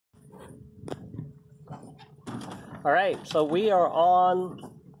All right, so we are on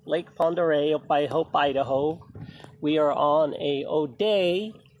Lake Oreille up by Hope, Idaho. We are on a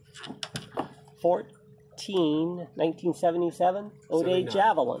O'Day 1977 O'Day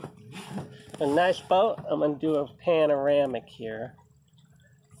Javelin. A nice boat. I'm going to do a panoramic here.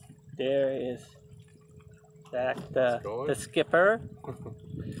 There is Zach, the skipper.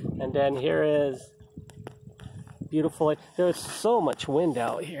 And then here is beautiful. There's so much wind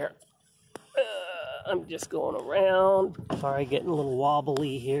out here. I'm just going around. Sorry, getting a little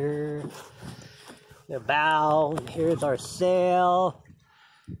wobbly here. The bow. And here's our sail.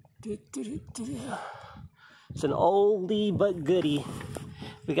 It's an oldie but goodie.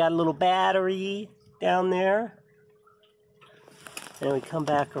 We got a little battery down there. And we come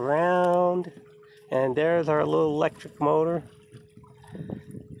back around. And there's our little electric motor.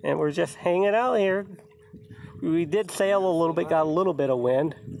 And we're just hanging out here. We did sail a little bit, got a little bit of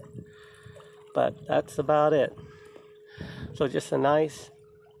wind. But that's about it. So just a nice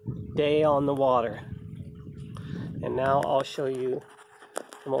day on the water. And now I'll show you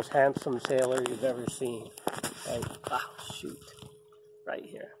the most handsome sailor you've ever seen. Right, shoot. Right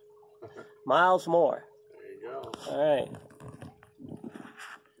here. Miles Moore. There you go. All right.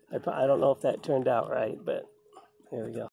 I don't know if that turned out right, but here we go.